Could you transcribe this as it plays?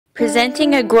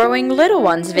presenting a Growing Little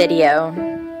Ones video.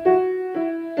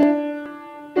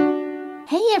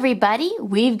 Hey everybody,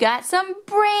 we've got some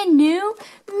brand new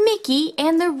Mickey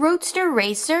and the Roadster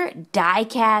Racer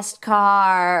Diecast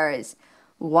cars.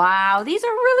 Wow, these are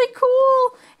really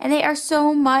cool and they are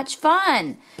so much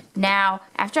fun. Now,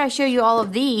 after I show you all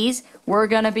of these, we're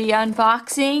going to be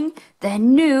unboxing the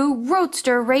new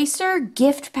Roadster Racer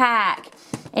gift pack.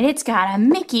 And it's got a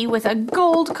Mickey with a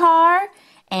gold car,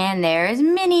 and there's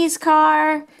Minnie's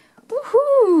car.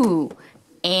 Woohoo!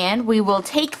 And we will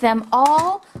take them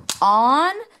all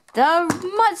on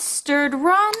the Mustard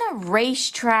Run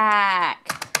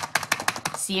racetrack.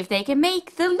 See if they can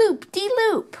make the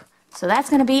loop-de-loop. So that's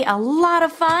going to be a lot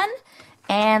of fun.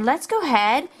 And let's go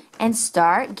ahead and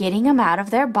start getting them out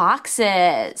of their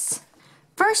boxes.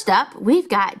 First up, we've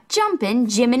got Jumpin'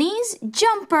 Jiminy's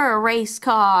Jumper Race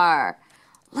Car.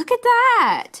 Look at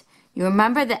that. You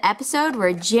remember the episode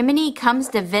where Jiminy comes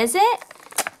to visit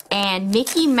and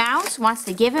Mickey Mouse wants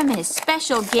to give him his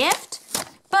special gift,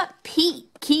 but Pete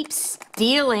keeps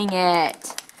stealing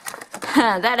it.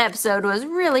 That episode was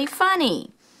really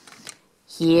funny.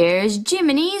 Here's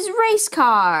Jiminy's race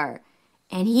car,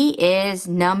 and he is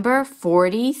number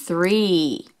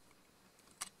 43.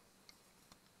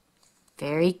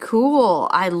 Very cool.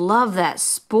 I love that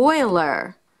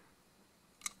spoiler.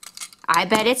 I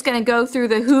bet it's going to go through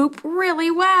the hoop really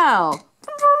well.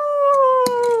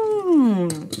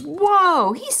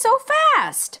 Whoa, he's so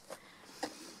fast.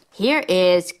 Here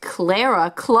is Clara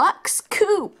Cluck's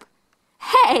coupe.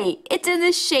 Hey, it's in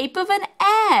the shape of an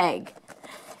egg.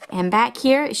 And back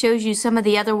here, it shows you some of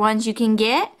the other ones you can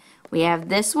get. We have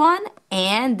this one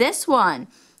and this one.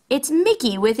 It's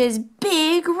Mickey with his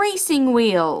big racing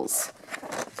wheels.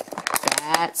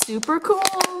 That's super cool.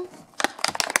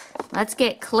 Let's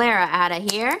get Clara out of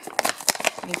here.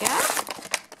 There we go.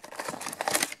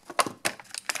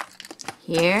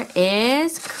 Here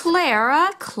is Clara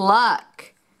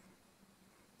Cluck.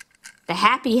 The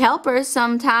happy helpers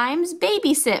sometimes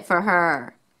babysit for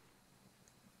her.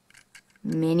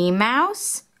 Minnie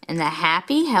Mouse and the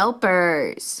happy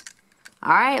helpers.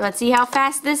 All right, let's see how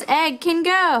fast this egg can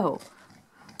go.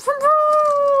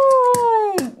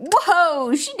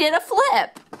 Whoa, she did a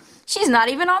flip. She's not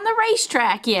even on the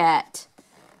racetrack yet.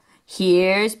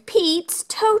 Here's Pete's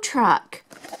tow truck.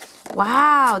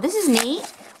 Wow, this is neat.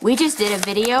 We just did a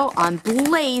video on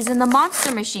Blaze and the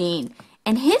Monster Machine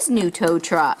and his new tow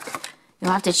truck.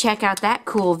 You'll have to check out that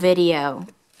cool video.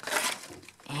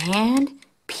 And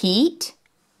Pete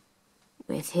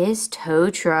with his tow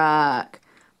truck.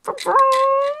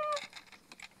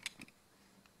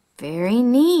 Very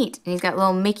neat. And he's got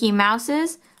little Mickey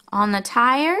Mouses on the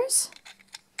tires.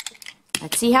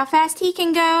 Let's see how fast he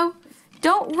can go.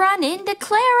 Don't run into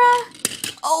Clara.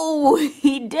 Oh,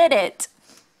 he did it.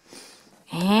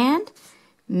 And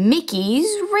Mickey's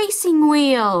racing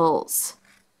wheels.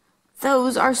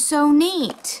 Those are so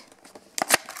neat.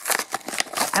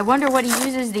 I wonder what he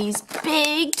uses these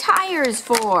big tires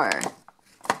for.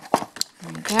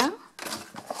 There we go.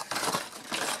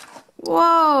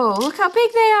 Whoa, look how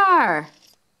big they are.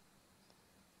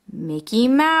 Mickey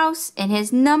Mouse and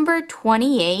his number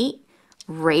 28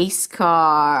 race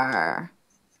car.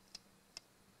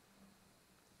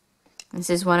 This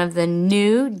is one of the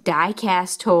new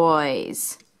Diecast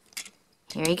toys.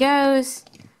 Here he goes.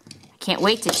 I can't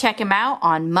wait to check him out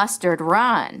on Mustard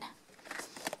Run.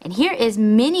 And here is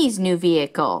Minnie's new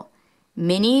vehicle.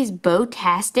 Minnie's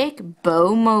Bow-tastic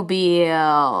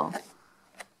Bow-mobile.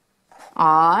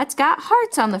 Aw, it's got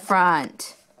hearts on the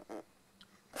front.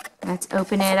 Let's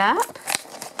open it up.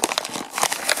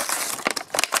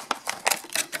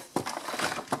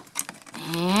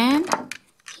 And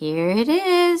here it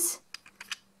is.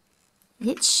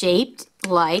 It's shaped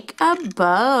like a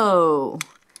bow.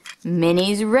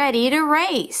 Minnie's ready to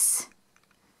race.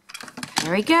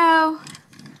 There we go.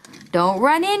 Don't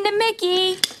run into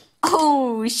Mickey.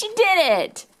 Oh, she did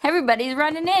it. Everybody's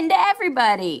running into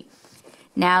everybody.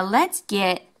 Now let's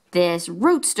get this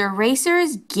Roadster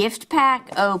Racer's gift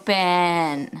pack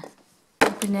open.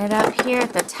 Open it up here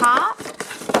at the top.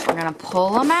 We're going to pull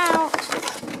them out.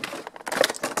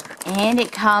 And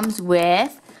it comes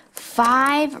with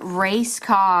 5 race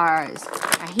cars.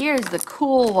 Now here's the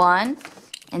cool one.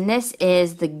 And this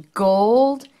is the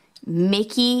gold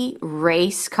Mickey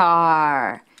race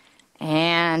car.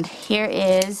 And here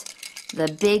is the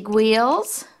big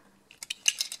wheels.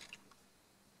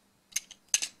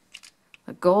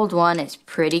 The gold one is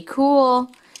pretty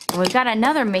cool. And we've got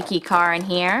another Mickey car in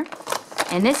here.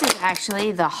 And this is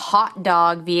actually the hot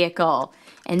dog vehicle.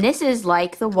 And this is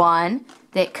like the one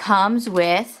that comes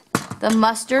with the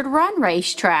Mustard Run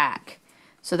racetrack.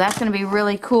 So that's going to be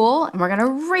really cool. And we're going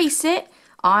to race it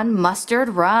on Mustard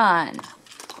Run.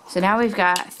 So now we've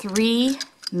got 3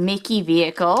 Mickey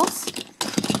vehicles.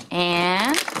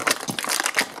 And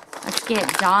let's get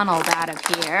Donald out of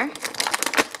here.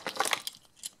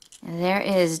 And there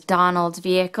is Donald's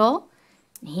vehicle.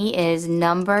 He is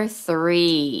number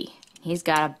 3. He's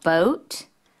got a boat.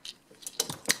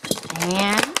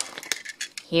 And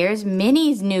here's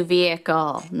Minnie's new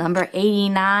vehicle, number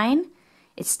 89.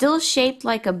 It's still shaped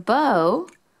like a bow,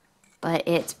 but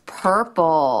it's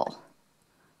purple.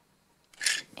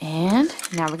 And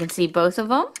now we can see both of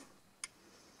them.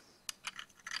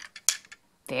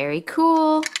 Very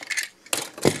cool.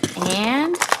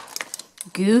 And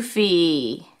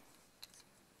Goofy.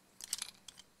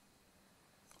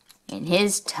 And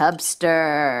his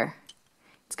tubster.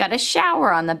 It's got a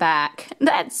shower on the back.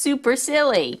 That's super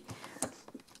silly.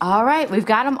 All right, we've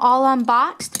got them all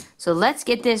unboxed. So let's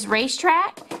get this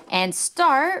racetrack and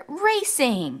start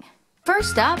racing.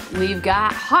 First up, we've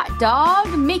got Hot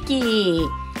Dog Mickey.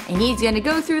 And he's gonna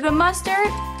go through the mustard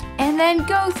and then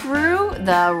go through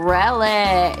the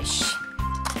relish.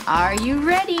 Are you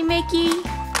ready, Mickey?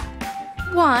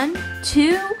 1,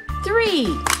 2, 3.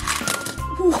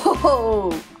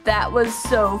 Whoa, that was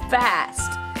so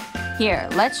fast. Here,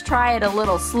 let's try it a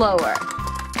little slower.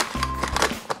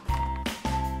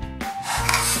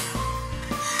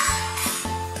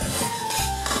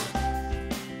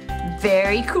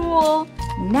 Very cool.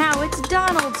 Now it's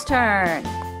Donald's turn.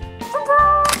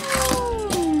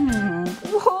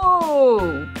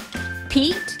 Whoa!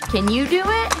 Pete, can you do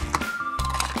it?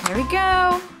 Here we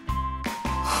go.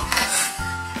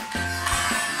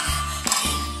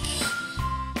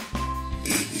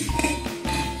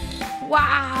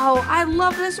 Wow, I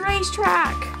love this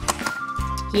racetrack.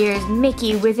 Here's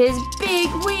Mickey with his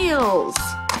big wheels.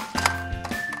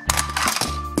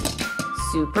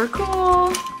 Super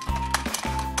cool.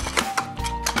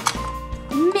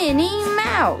 Minnie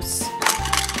Mouse.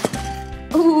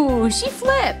 Ooh, she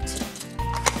flipped.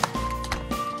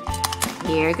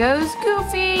 Here goes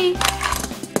Goofy.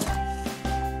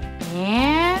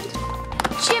 And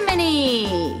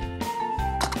Jiminy.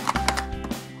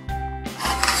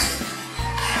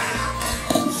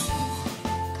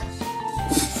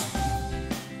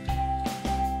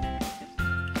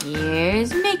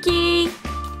 Here's Mickey.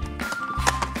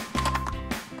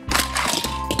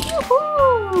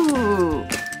 Woohoo!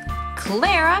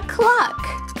 Clara Cluck.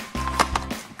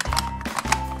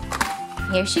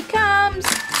 Here she comes.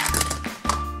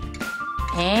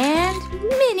 And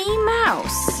Minnie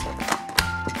Mouse.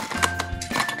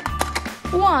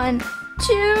 1,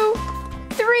 2,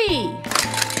 3.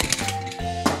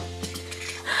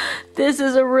 This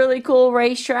is a really cool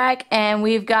racetrack and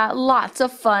we've got lots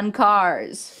of fun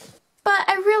cars. But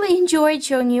I really enjoyed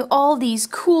showing you all these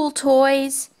cool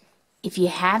toys. If you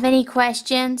have any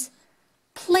questions,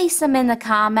 place them in the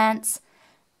comments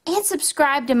and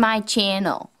subscribe to my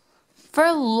channel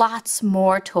for lots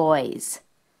more toys.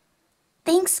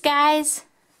 Thanks, guys.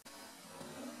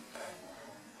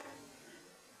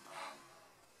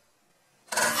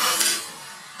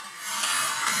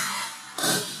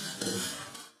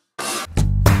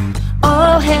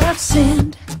 All have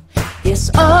sinned,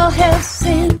 yes, all have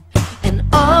sinned, and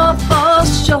all fall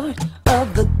short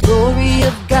of the glory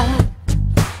of God.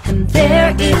 And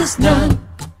there is none,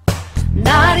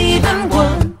 not even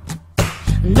one,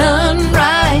 none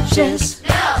righteous,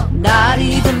 no, not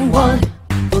even one.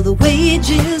 For the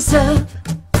wages of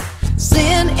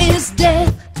sin is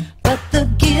death, but the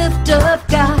gift of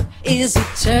God is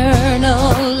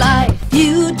eternal life.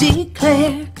 You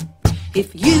declare,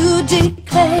 if you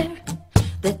declare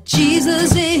that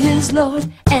Jesus is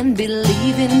Lord and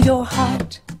believe in your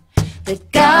heart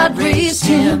that God raised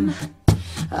him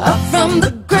up from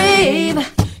the grave,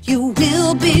 you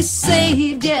will be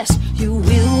saved. Yes, you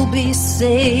will be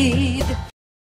saved.